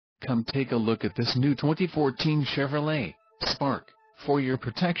Come take a look at this new 2014 Chevrolet Spark. For your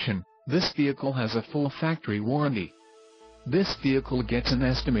protection, this vehicle has a full factory warranty. This vehicle gets an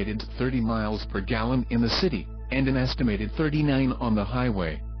estimated 30 miles per gallon in the city, and an estimated 39 on the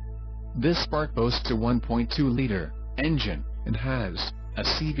highway. This Spark boasts a 1.2-liter engine, and has a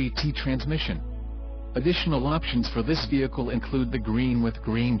CVT transmission. Additional options for this vehicle include the green with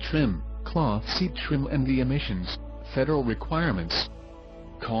green trim, cloth seat trim and the emissions federal requirements.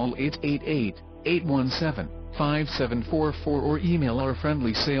 Call 888-817-5744 or email our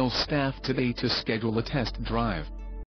friendly sales staff today to schedule a test drive.